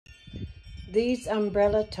These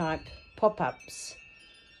umbrella type pop-ups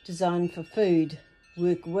designed for food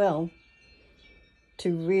work well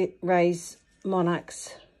to raise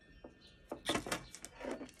monarchs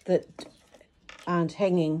that aren't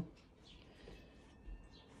hanging.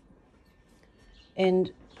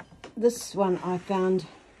 And this one I found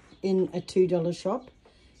in a $2 shop.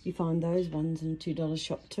 You find those ones in a $2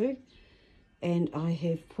 shop too. And I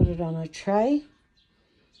have put it on a tray,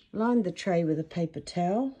 lined the tray with a paper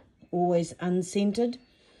towel, always unscented,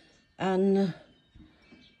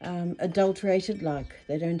 unadulterated, like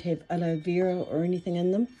they don't have aloe vera or anything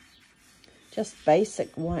in them. Just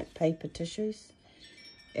basic white paper tissues.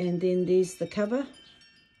 And then there's the cover.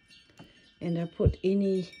 And I put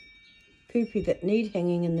any poopy that need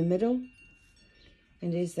hanging in the middle.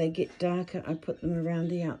 And as they get darker, I put them around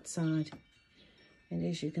the outside. And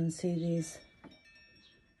as you can see, there's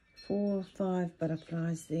 4 or 5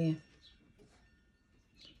 butterflies there.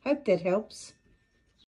 Hope that helps.